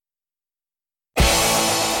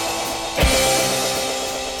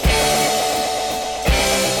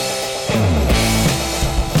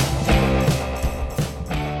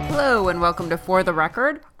and welcome to For the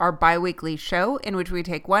Record, our bi-weekly show in which we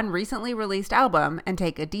take one recently released album and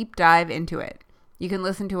take a deep dive into it. You can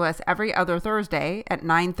listen to us every other Thursday at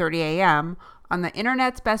 9:30 a.m. on the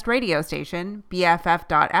internet's best radio station,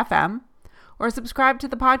 BFF.FM, or subscribe to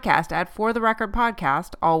the podcast at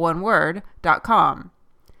fortherecordpodcast, all one word, .com.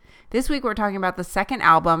 This week we're talking about the second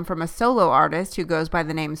album from a solo artist who goes by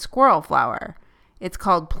the name Squirrel Flower. It's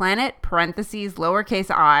called Planet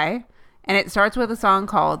 (lowercase I), and it starts with a song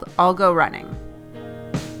called I'll Go Running.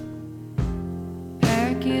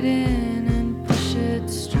 Pack it in and push it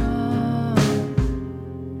strong.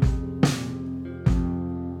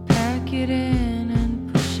 Pack it in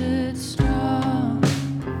and push it strong.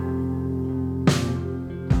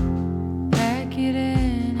 Pack it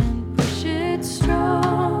in and push it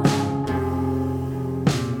strong.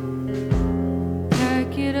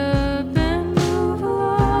 Pack it up and move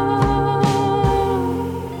along.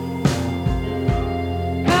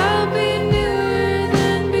 I'll be newer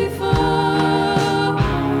than before.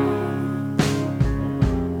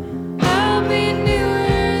 I'll be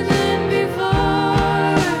newer than before.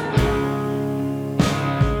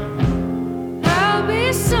 I'll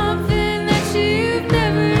be something that you've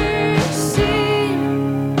never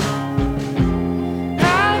seen.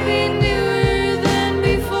 I'll be newer than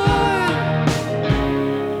before.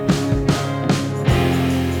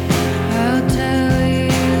 I'll tell you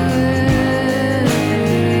everything.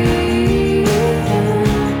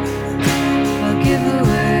 I'll give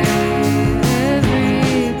away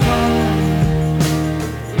every part.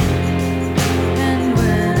 And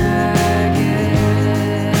when I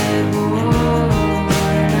get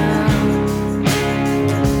worn out,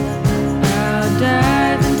 I'll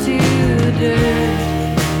dive into the dirt.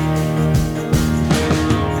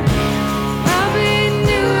 I'll be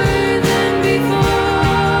newer than before.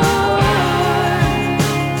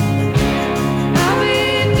 I'll be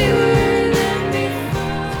newer than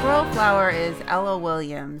before. Squirrel Flower is Ella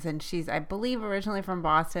Williams, and she's, I believe, originally from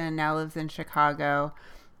Boston and now lives in Chicago.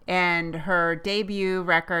 And her debut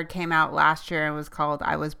record came out last year and was called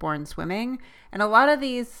I Was Born Swimming. And a lot of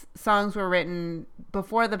these songs were written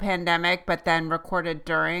before the pandemic, but then recorded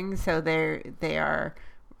during, so they are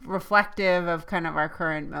reflective of kind of our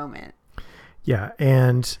current moment. Yeah,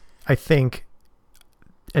 and I think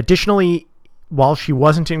additionally, while she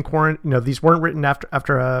wasn't in quarantine, these weren't written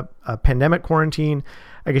after a pandemic quarantine.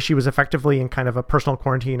 I guess she was effectively in kind of a personal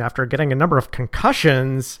quarantine after getting a number of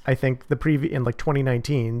concussions, I think in like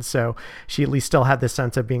 2019. So she at least still had this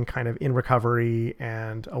sense of being kind of in recovery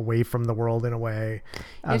and away from the world in a way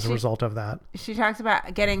as a result of that. She talks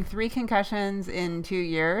about getting 3 concussions in 2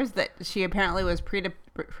 years, that she apparently was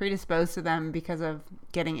predisposed to them because of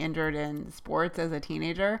getting injured in sports as a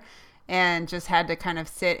teenager, and just had to kind of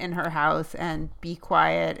sit in her house and be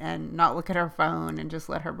quiet and not look at her phone and just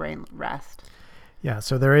let her brain rest. Yeah,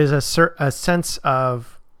 so there is a sense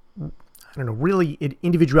of, really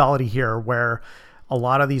individuality here, where a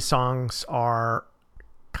lot of these songs are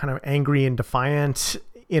kind of angry and defiant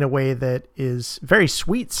in a way that is very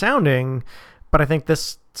sweet sounding. But I think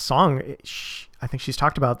this song, I think she's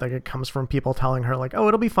talked about that it comes from people telling her like, oh,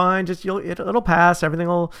 it'll be fine. Just it'll pass. Everything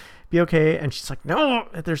will be okay. And she's like, no,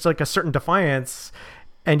 there's like a certain defiance.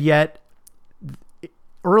 And yet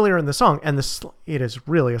earlier in the song, and it is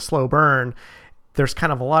really a slow burn, there's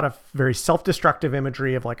kind of a lot of very self-destructive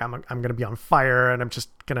imagery of like, I'm going to be on fire and I'm just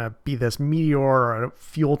going to be this meteor or a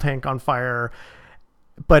fuel tank on fire.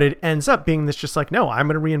 But it ends up being this just like, no, I'm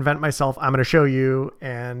going to reinvent myself. I'm going to show you.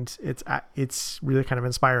 And it's really kind of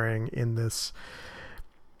inspiring in this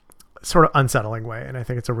sort of unsettling way. And I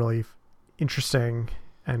think it's a really interesting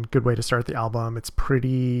and good way to start the album. It's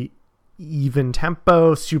pretty even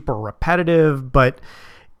tempo, super repetitive, but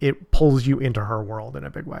it pulls you into her world in a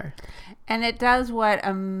big way. And it does what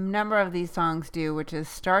a number of these songs do, which is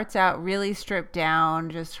starts out really stripped down,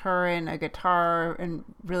 just her and a guitar and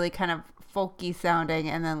really kind of folky sounding,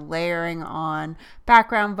 and then layering on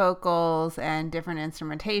background vocals and different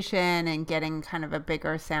instrumentation and getting kind of a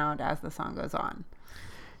bigger sound as the song goes on.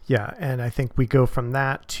 Yeah, and I think we go from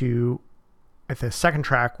that to the second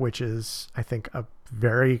track, which is, I think, a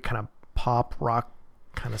very kind of pop rock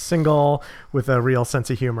kind of single with a real sense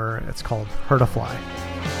of humor. It's called Her to Fly.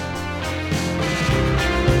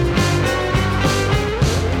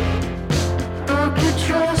 Broke your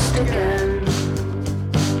trust again.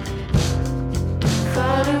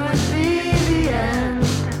 Thought it would be the end,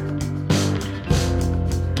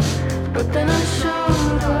 but then I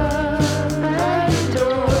showed up at the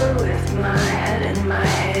door with my head in my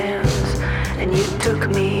hands, and you took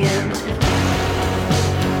me in.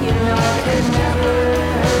 You know I could never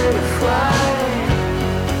hurt a fly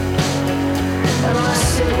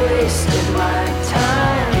unless it wasted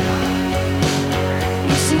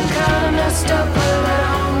messed up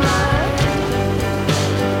around my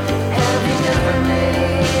Have you never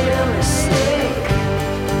made a mistake?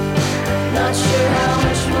 Not sure how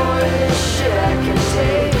much more of this shit I can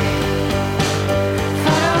take.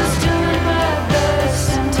 Thought I was doing my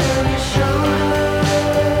best until you showed up.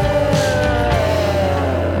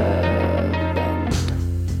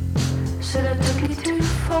 Said I took you too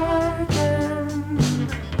far again.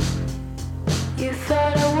 You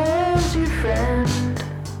thought I was your friend,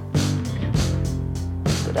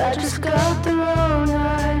 but I just got the wrong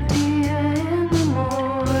idea in the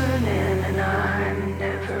morning, and I'm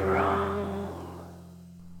never wrong.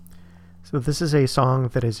 So this is a song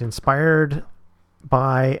that is inspired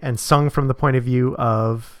by and sung from the point of view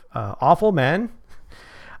of awful men.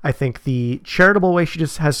 I think the charitable way she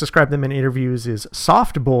just has described them in interviews is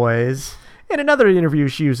soft boys. In another interview,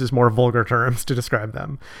 she uses more vulgar terms to describe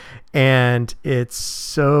them. And it's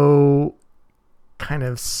so kind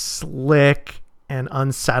of slick and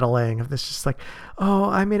unsettling of this, just like, oh,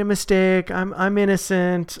 I made a mistake. I'm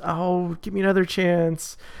innocent. Oh, give me another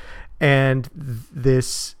chance. And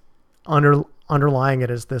this underlying it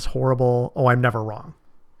is this horrible, oh, I'm never wrong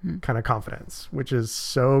kind of confidence, which is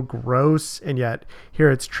so gross. And yet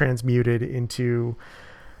here it's transmuted into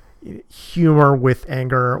humor with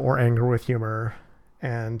anger or anger with humor.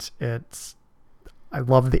 And I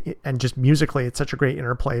love and just musically, it's such a great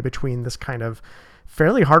interplay between this kind of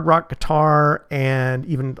fairly hard rock guitar and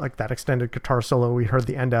even like that extended guitar solo we heard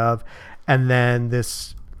the end of, and then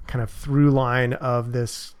this kind of through line of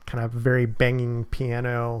this kind of very banging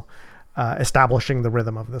piano establishing the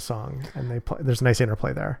rhythm of the song. And there's a nice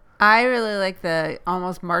interplay there. I really like the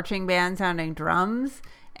almost marching band sounding drums.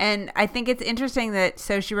 And I think it's interesting that,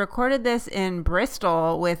 so she recorded this in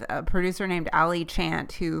Bristol with a producer named Ali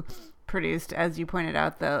Chant, who produced, as you pointed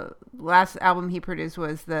out, the last album he produced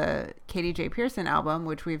was the Katie J. Pearson album,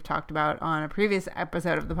 which we've talked about on a previous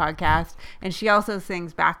episode of the podcast. And she also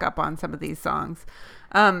sings backup on some of these songs.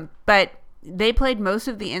 But they played most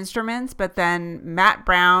of the instruments, but then Matt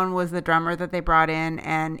Brown was the drummer that they brought in,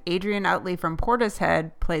 and Adrian Utley from Portishead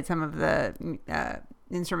played some of the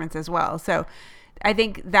instruments as well. So I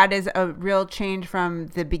think that is a real change from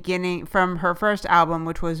the beginning, from her first album,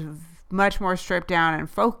 which was much more stripped down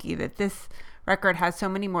and folky, that this record has so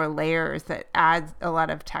many more layers that adds a lot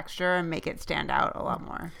of texture and make it stand out a lot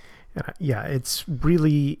more. Yeah, it's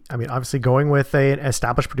really, I mean, obviously going with an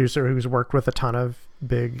established producer who's worked with a ton of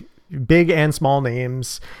big and small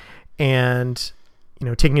names, and, you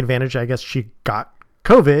know, taking advantage, I guess she got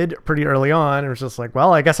COVID pretty early on and was just like,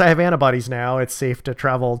 well, I guess I have antibodies now. It's safe to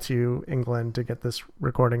travel to England to get this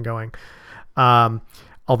recording going.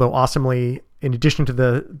 Although awesomely, in addition to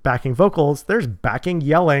the backing vocals, there's backing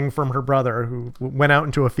yelling from her brother, who went out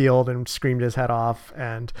into a field and screamed his head off.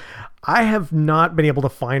 And I have not been able to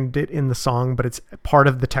find it in the song, but it's part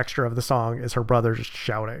of the texture of the song is her brother just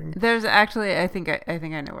shouting. There's actually, I think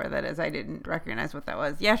I know where that is. I didn't recognize what that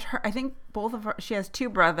was. Yes, I think both of her, she has two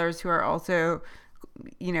brothers who are also,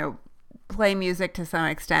 you know, play music to some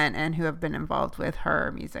extent and who have been involved with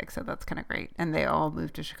her music. So that's kind of great. And they all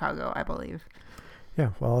moved to Chicago, I believe.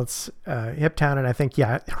 Yeah, well, it's hip town, and I think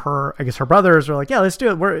her brothers are like, yeah, let's do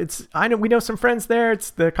it. We know some friends there.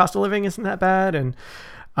 It's the cost of living isn't that bad, and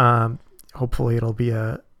hopefully it'll be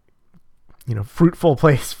a fruitful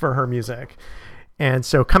place for her music. And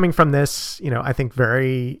so coming from this, I think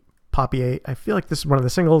very poppy. I feel like this is one of the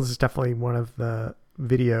singles. It's definitely one of the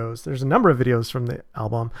videos. There's a number of videos from the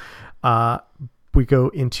album. We go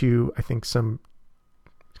into, I think, some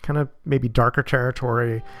kind of maybe darker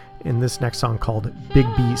territory in this next song called Big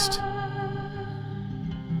Beast.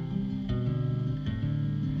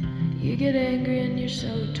 You get angry and you're so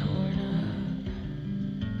torn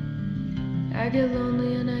up. I get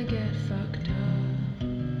lonely and I get fucked up.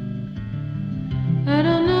 I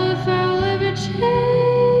don't know if I'll ever change.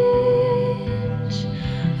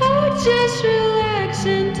 I would just relax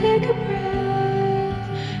and take a breath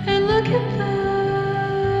and look at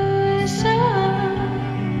the sun.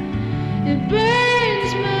 It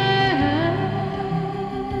burns my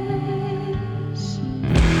eyes.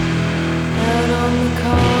 Out on the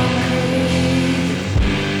concrete,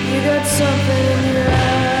 you got something in your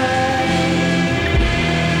eye.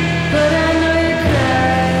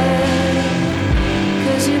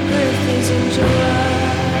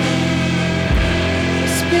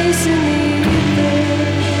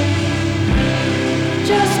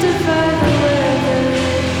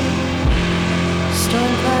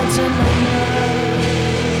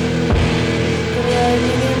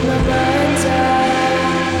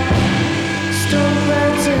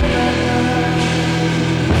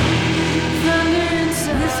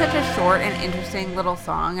 short and interesting little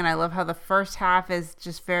song, and I love how the first half is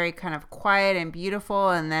just very kind of quiet and beautiful,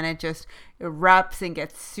 and then it just erupts and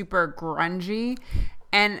gets super grungy.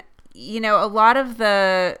 And you know, a lot of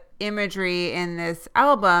the imagery in this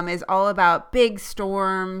album is all about big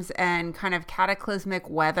storms and kind of cataclysmic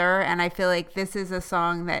weather, and I feel like this is a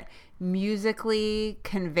song that musically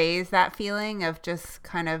conveys that feeling of just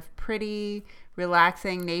kind of pretty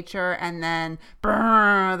relaxing nature, and then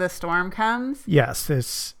brrr, the storm comes. Yes,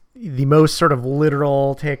 this the most sort of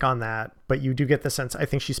literal take on that, but you do get the sense. I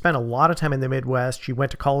think she spent a lot of time in the Midwest. She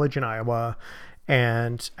went to college in Iowa,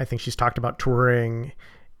 and I think she's talked about touring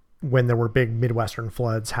when there were big Midwestern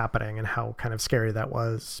floods happening and how kind of scary that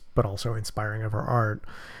was, but also inspiring of her art.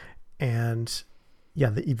 And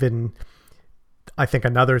yeah, even I think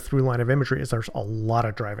another through line of imagery is there's a lot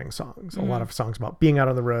of driving songs, a lot of songs about being out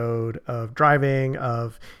on the road, of driving,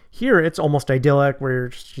 of here it's almost idyllic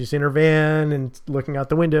where she's in her van and looking out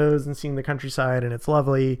the windows and seeing the countryside and it's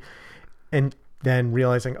lovely. And then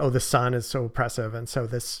realizing, oh, the sun is so oppressive. And so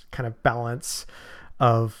this kind of balance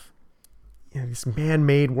of, you know, this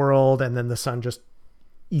man-made world, and then the sun just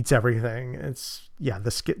eats everything. It's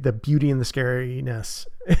the beauty and the scariness.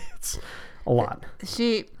 It's a lot.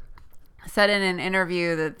 She said in an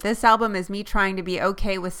interview that this album is me trying to be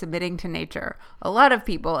okay with submitting to nature. A lot of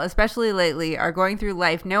people, especially lately, are going through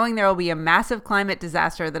life knowing there will be a massive climate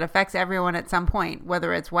disaster that affects everyone at some point,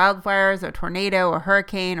 whether it's wildfires, a tornado, a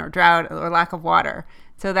hurricane, or drought, or lack of water.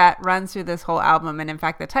 So that runs through this whole album. And in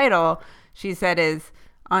fact, the title, she said, is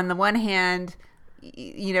on the one hand,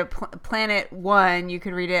 you know, Planet One, you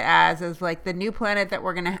could read it as like the new planet that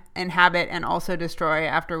we're going to inhabit and also destroy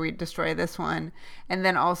after we destroy this one. And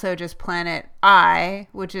then also just Planet I,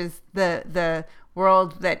 which is the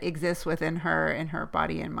world that exists within her, in her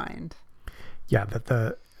body and mind. Yeah,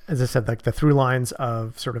 that as I said, like the through lines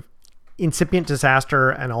of sort of incipient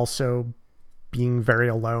disaster and also being very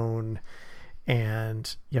alone,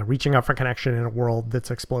 and reaching out for connection in a world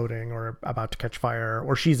that's exploding or about to catch fire,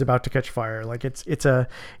 or she's about to catch fire. Like it's an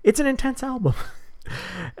intense album.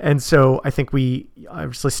 And so I think we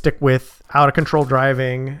obviously stick with Out of Control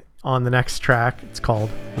Driving on the next track. It's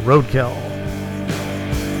called Roadkill.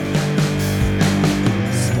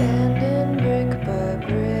 Standing brick by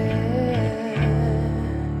brick,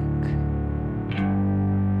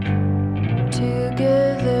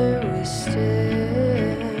 together we stick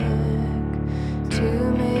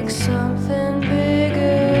to make something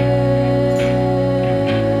bigger,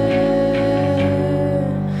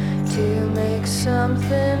 to make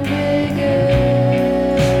something bigger.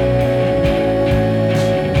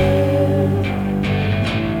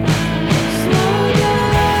 Slow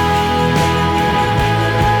down,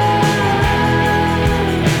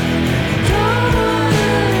 don't wanna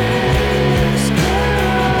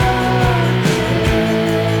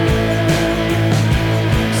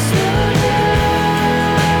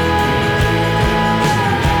risk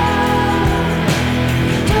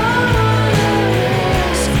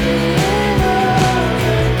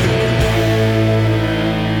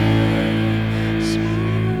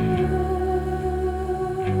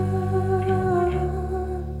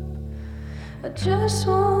I just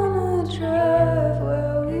wanna drive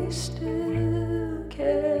where we still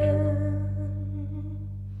can.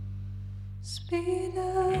 Speed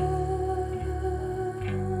up,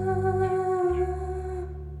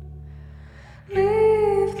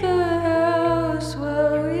 leave the house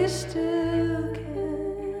where we still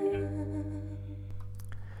can.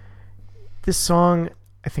 This song,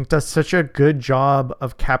 I think, does such a good job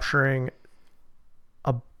of capturing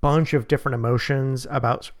a bunch of different emotions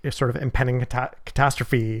about sort of impending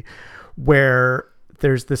catastrophe, where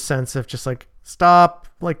there's this sense of just like, stop,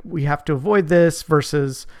 like we have to avoid this,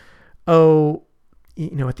 versus, oh,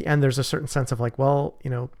 at the end there's a certain sense of like, well,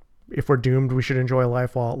 if we're doomed, we should enjoy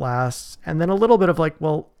life while it lasts. And then a little bit of like,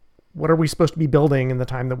 well, what are we supposed to be building in the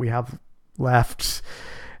time that we have left?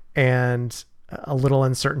 And a little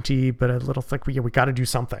uncertainty, but a little like, we got to do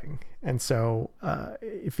something. And so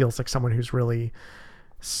it feels like someone who's really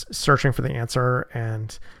searching for the answer.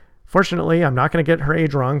 And fortunately, I'm not going to get her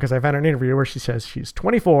age wrong, because I've had an interview where she says she's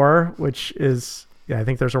 24, which is, I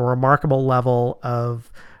think there's a remarkable level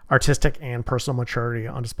of artistic and personal maturity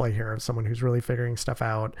on display here of someone who's really figuring stuff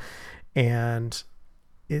out. And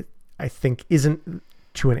it, I think, isn't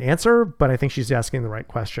to an answer, but I think she's asking the right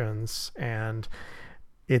questions. And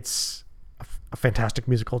it's a fantastic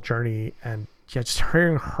musical journey. And just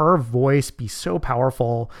hearing her voice be so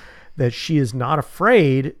powerful that she is not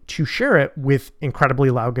afraid to share it with incredibly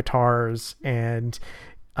loud guitars and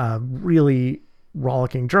really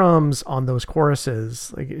rollicking drums on those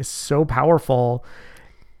choruses, like, is so powerful.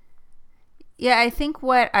 Yeah, I think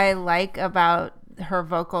what I like about her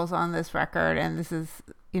vocals on this record, and this is,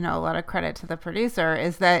 a lot of credit to the producer,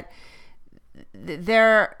 is that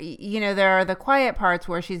there are the quiet parts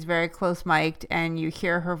where she's very close mic'd and you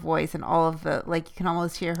hear her voice and all of the, like, you can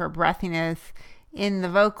almost hear her breathiness in the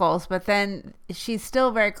vocals, but then she's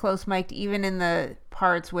still very close mic'd even in the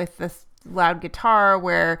parts with this loud guitar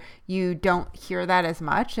where you don't hear that as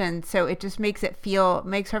much, and so it just makes her feel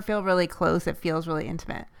really close. It feels really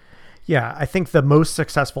intimate. Yeah, I think the most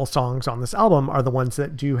successful songs on this album are the ones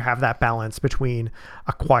that do have that balance between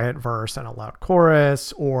a quiet verse and a loud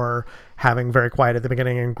chorus, or having very quiet at the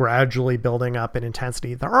beginning and gradually building up in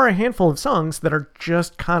intensity. There are a handful of songs that are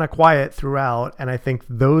just kind of quiet throughout, and I think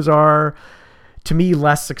those are, to me,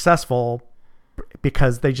 less successful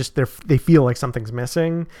because they feel like something's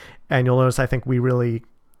missing. And you'll notice, I think we really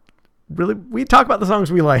talk about the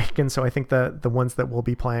songs we like, and so I think the ones that we'll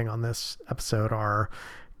be playing on this episode are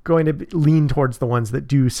going to lean towards the ones that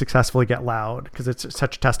do successfully get loud, because it's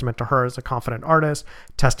such a testament to her as a confident artist,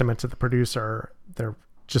 testament to the producer. They're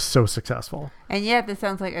just so successful. And yet this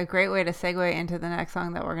sounds like a great way to segue into the next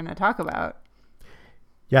song that we're going to talk about.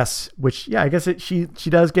 Yes, which, yeah, I guess she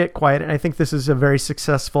does get quiet, and I think this is a very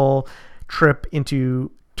successful trip into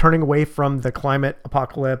turning away from the climate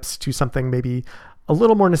apocalypse to something maybe a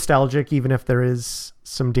little more nostalgic, even if there is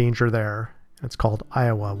some danger there. It's called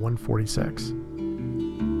Iowa 146.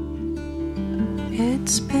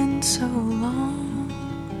 It's been so long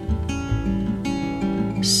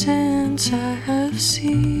since I have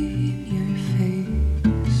seen your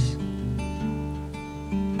face.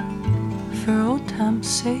 For old time's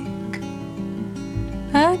sake,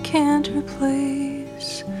 I can't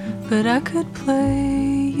replace, but I could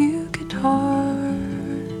play you guitar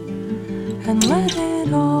and let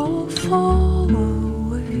it all fall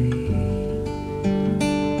away.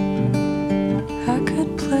 I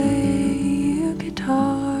could play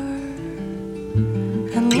guitar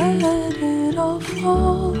and let it all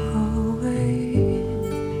fall away.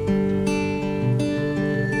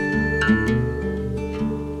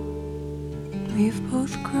 We've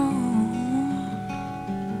both grown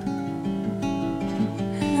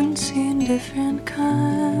and seen different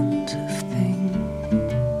kinds of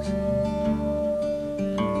things.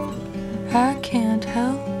 I can't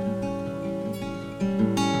help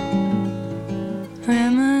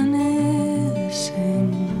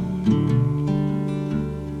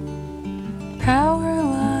power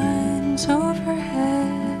lines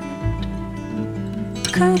overhead.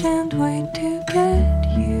 Couldn't wait to get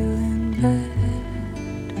you in bed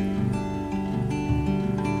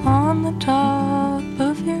on the top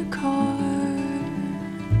of your car.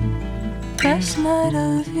 Best night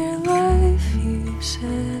of your life, you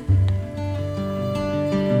said.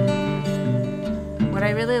 What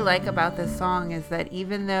I really like about this song is that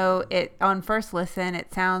even though it, on first listen,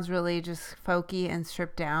 it sounds really just folky and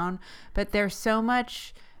stripped down, but there's so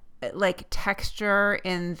much like texture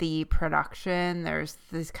in the production. There's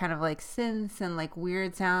this kind of like synths and like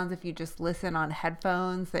weird sounds if you just listen on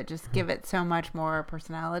headphones that just give it so much more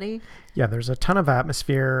personality. Yeah, there's a ton of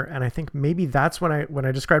atmosphere, and I think maybe that's when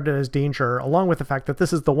I described it as danger, along with the fact that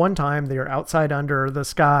this is the one time that you're outside under the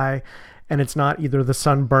sky and it's not either the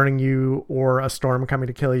sun burning you or a storm coming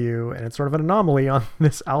to kill you. And it's sort of an anomaly on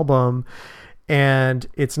this album. And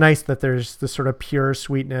it's nice that there's this sort of pure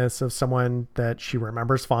sweetness of someone that she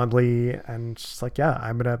remembers fondly. And she's like, yeah,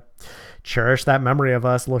 I'm going to cherish that memory of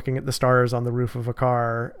us looking at the stars on the roof of a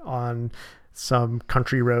car on some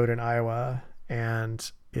country road in Iowa. And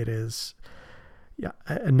it is, yeah,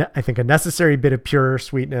 I think a necessary bit of pure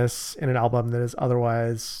sweetness in an album that is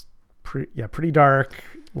otherwise pretty dark.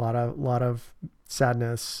 A lot of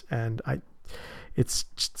sadness, and it's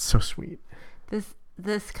just so sweet.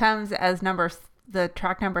 This comes as the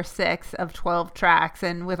track number 6 of 12 tracks,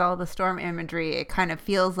 and with all the storm imagery, it kind of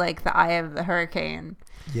feels like the eye of the hurricane.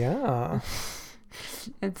 Yeah.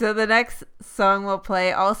 And so the next song we'll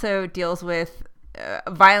play also deals with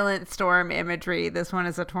violent storm imagery. This one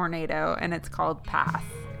is a tornado, and it's called Pass.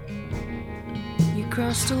 You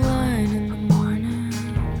crossed a line in the morning,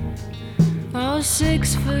 all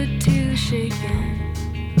 6'2" shaking,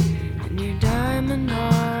 and your diamond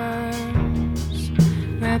arms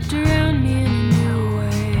wrapped around me in a new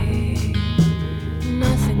way.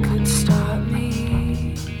 Nothing could stop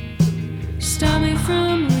me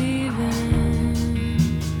from leaving,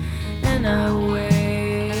 and I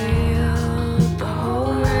wailed the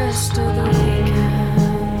whole rest of the weekend.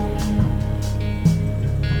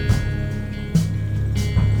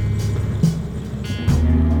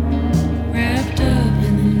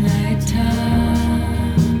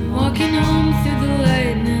 Walking home through the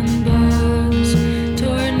lightning bugs,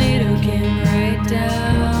 tornado came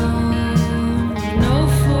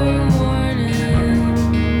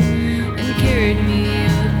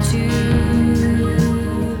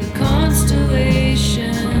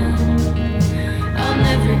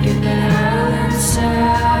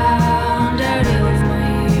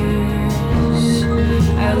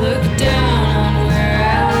I look down on where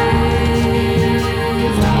I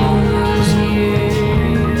lived all those years.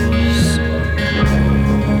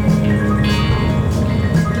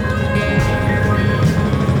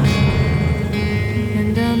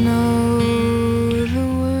 And I know the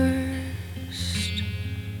worst.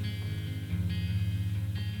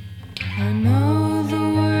 I know the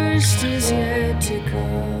worst is yet to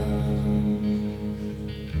come.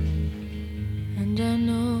 And I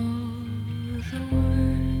know the worst.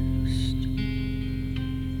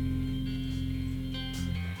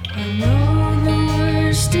 I know the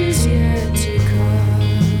worst is yet to come.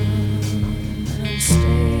 And I'm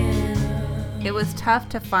staying up. It was tough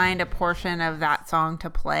to find a portion of that song to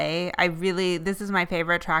play. This is my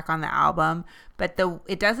favorite track on the album, but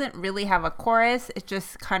it doesn't really have a chorus. It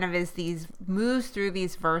just kind of is moves through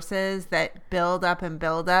these verses that build up and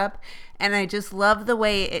build up. And I just love the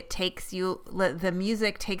way the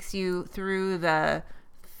music takes you through the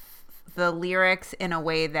lyrics in a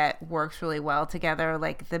way that works really well together.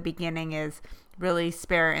 Like the beginning is really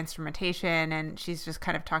spare instrumentation, and she's just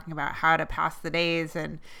kind of talking about how to pass the days.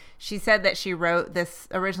 And she said that she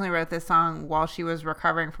originally wrote this song while she was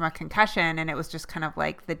recovering from a concussion, and it was just kind of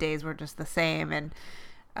like the days were just the same, and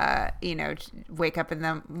wake up in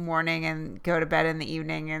the morning and go to bed in the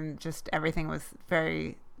evening, and just everything was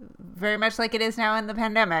very, very much like it is now in the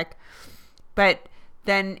pandemic. But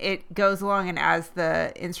then it goes along, and as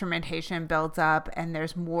the instrumentation builds up and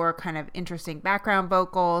there's more kind of interesting background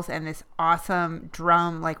vocals and this awesome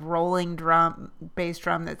drum, like rolling drum, bass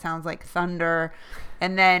drum that sounds like thunder.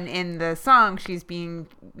 And then in the song, she's being,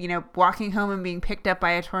 walking home and being picked up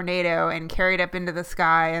by a tornado and carried up into the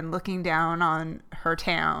sky and looking down on her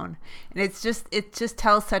town. And it just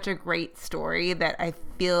tells such a great story that I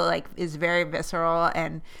feel like is very visceral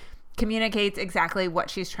and communicates exactly what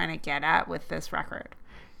she's trying to get at with this record.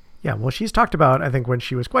 Yeah, well, she's talked about, I think, when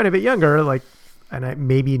she was quite a bit younger, like, and I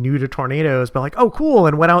maybe new to tornadoes, but like, oh, cool,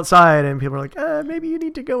 and went outside, and people were like, maybe you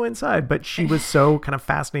need to go inside. But she was so kind of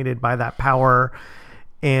fascinated by that power.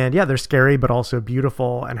 And yeah, they're scary, but also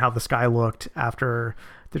beautiful, and how the sky looked after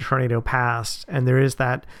the tornado passed. And there is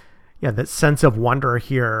that sense of wonder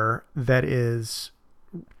here that is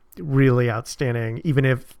really outstanding, even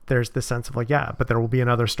if there's the sense of like, but there will be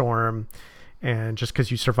another storm, and just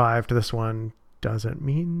because you survived this one doesn't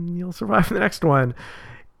mean you'll survive the next one.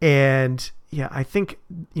 And yeah, I think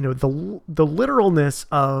the literalness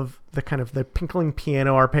of the kind of the tinkling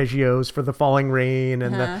piano arpeggios for the falling rain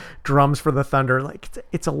and the drums for the thunder, like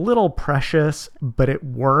it's a little precious, but it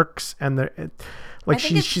works. And I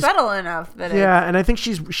think she's subtle enough that and I think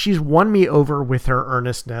she's won me over with her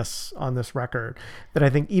earnestness on this record, that I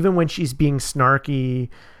think even when she's being snarky,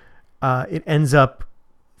 it ends up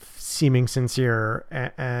seeming sincere,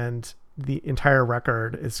 and the entire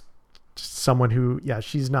record is just someone who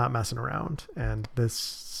she's not messing around. And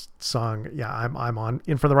this song, I'm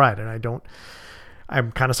in for the ride, and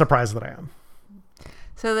I'm kind of surprised that I am.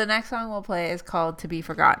 So the next song we'll play is called To Be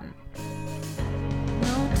Forgotten.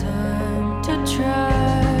 No time to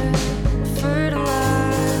try,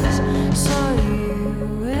 fertilize, saw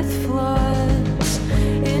you with floods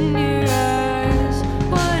in your eyes.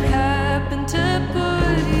 What happened to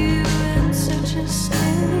put you in such a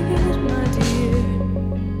state, my dear?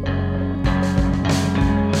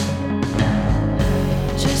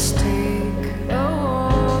 Just take a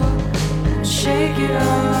walk and shake it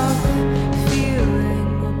off.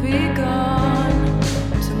 Feeling will be gone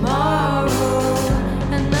tomorrow.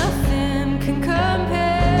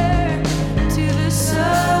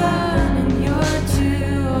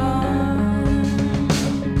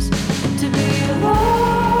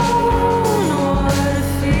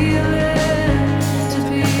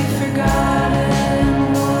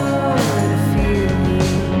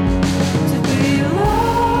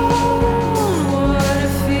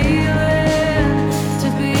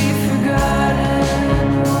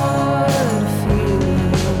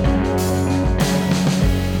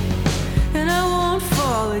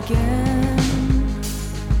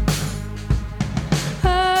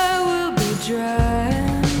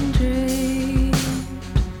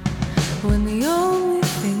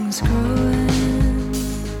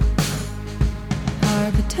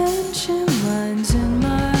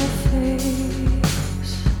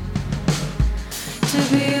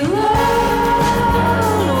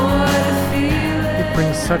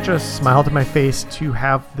 Such a smile to my face to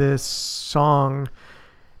have this song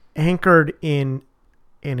anchored in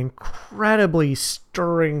an incredibly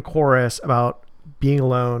stirring chorus about being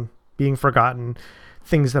alone, being forgotten,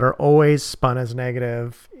 things that are always spun as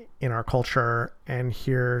negative in our culture. And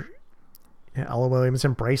here Ella Williams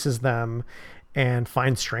embraces them and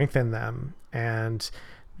finds strength in them. And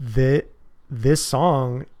this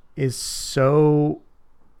song is so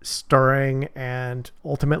stirring and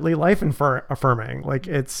ultimately life affirming. Like,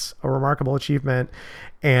 it's a remarkable achievement,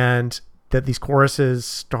 and that these choruses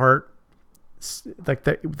start like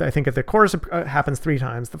I think if the chorus happens 3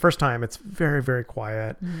 times, the first time it's very, very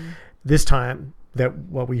quiet. This time that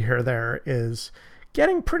what we hear there is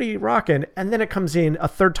getting pretty rockin', and then it comes in a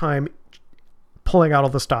third time pulling out all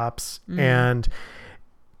the stops. And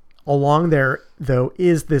along there though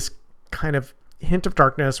is this kind of hint of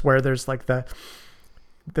darkness where there's like the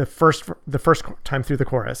first time through the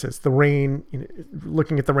chorus is the rain,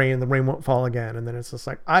 looking at the rain won't fall again, and then it's just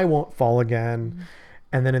like, I won't fall again.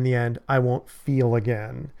 And then in the end, I won't feel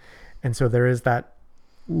again. And so there is that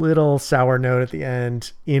little sour note at the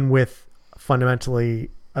end in with fundamentally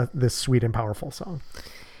this sweet and powerful song.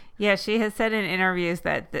 Yeah, she has said in interviews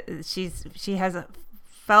that she has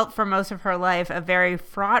felt for most of her life a very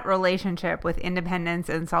fraught relationship with independence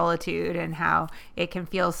and solitude, and how it can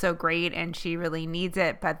feel so great and she really needs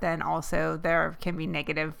it, but then also there can be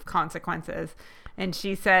negative consequences. And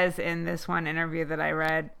she says in this one interview that I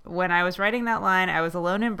read, when I was writing that line, I was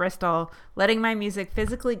alone in Bristol, letting my music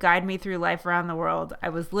physically guide me through life around the world. I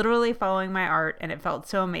was literally following my art, and it felt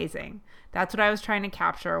so amazing. That's what I was trying to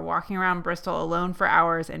capture, walking around Bristol alone for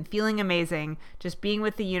hours and feeling amazing, just being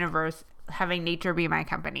with the universe, having nature be my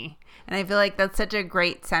company. And I feel like that's such a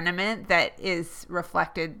great sentiment that is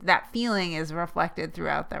reflected, that feeling is reflected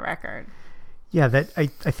throughout the record. Yeah, that I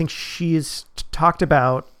think she's talked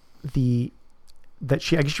about that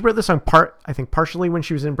she wrote this song partially when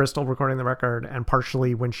she was in Bristol recording the record, and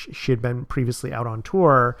partially when she had been previously out on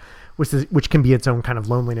tour, which can be its own kind of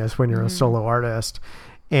loneliness when you're a solo artist.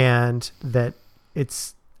 And that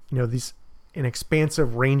it's, an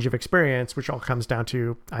expansive range of experience, which all comes down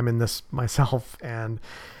to, I'm in this myself, and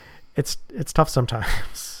it's tough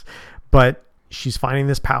sometimes, but she's finding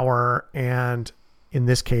this power. And in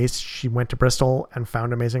this case, she went to Bristol and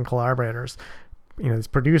found amazing collaborators, these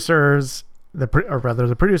producers, the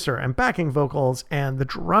producer and backing vocals, and the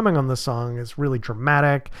drumming on the song is really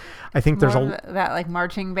dramatic. I think there's that like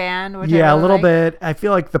marching band, which a little bit. I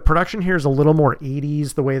feel like the production here is a little more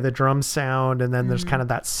 80s, the way the drums sound, and then there's kind of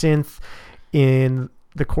that synth in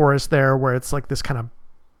the chorus there, where it's like this kind of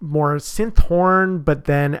more synth horn, but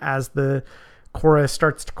then as the chorus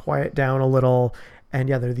starts to quiet down a little, and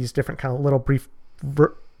there are these different kind of little brief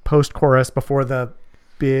post-chorus before the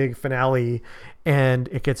big finale, and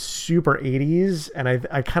it gets super 80s, and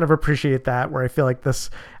I kind of appreciate that, where I feel like this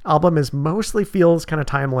album mostly feels kind of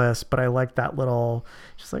timeless, but I like that little,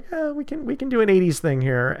 just like, we can do an 80s thing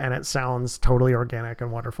here, and it sounds totally organic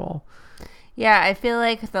and wonderful. Yeah, I feel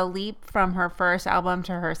like the leap from her first album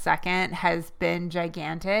to her second has been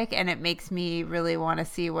gigantic, and it makes me really want to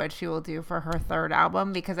see what she will do for her third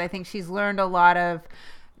album, because I think she's learned a lot of,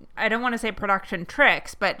 I don't want to say production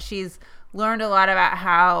tricks, but she's learned a lot about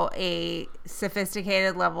how a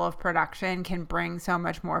sophisticated level of production can bring so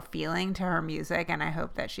much more feeling to her music, and I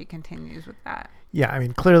hope that she continues with that. Yeah, I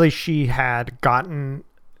mean, clearly she had gotten,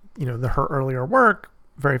 her earlier work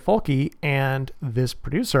very folky, and this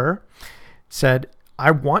producer said,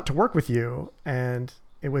 I want to work with you, and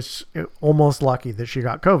it was almost lucky that she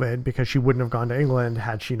got COVID, because she wouldn't have gone to England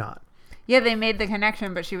had she not. Yeah, they made the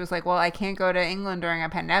connection, but she was like, well, I can't go to England during a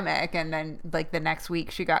pandemic. And then like the next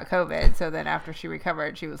week she got COVID. So then after she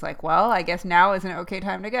recovered, she was like, well, I guess now is an okay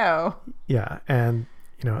time to go. Yeah. And,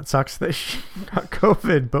 it sucks that she got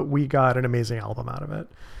COVID, but we got an amazing album out of it.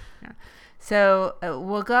 Yeah. So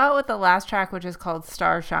we'll go out with the last track, which is called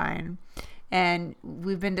Starshine. And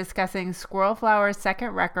we've been discussing Squirrel Flower's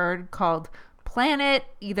second record called Planet,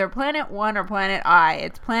 either Planet 1 or Planet I.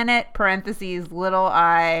 It's Planet parentheses little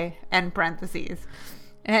I end parentheses.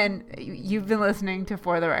 And you've been listening to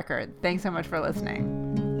For the Record. Thanks so much for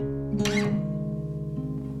listening.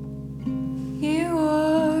 You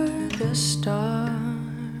are the star,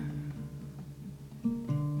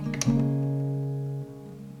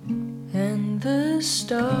 and the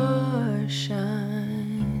stars shine.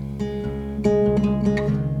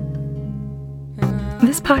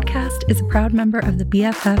 This podcast is a proud member of the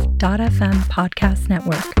BFF.FM podcast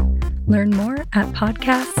network. Learn more at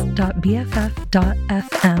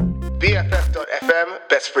podcasts.bff.fm. BFF.FM,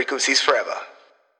 best frequencies forever.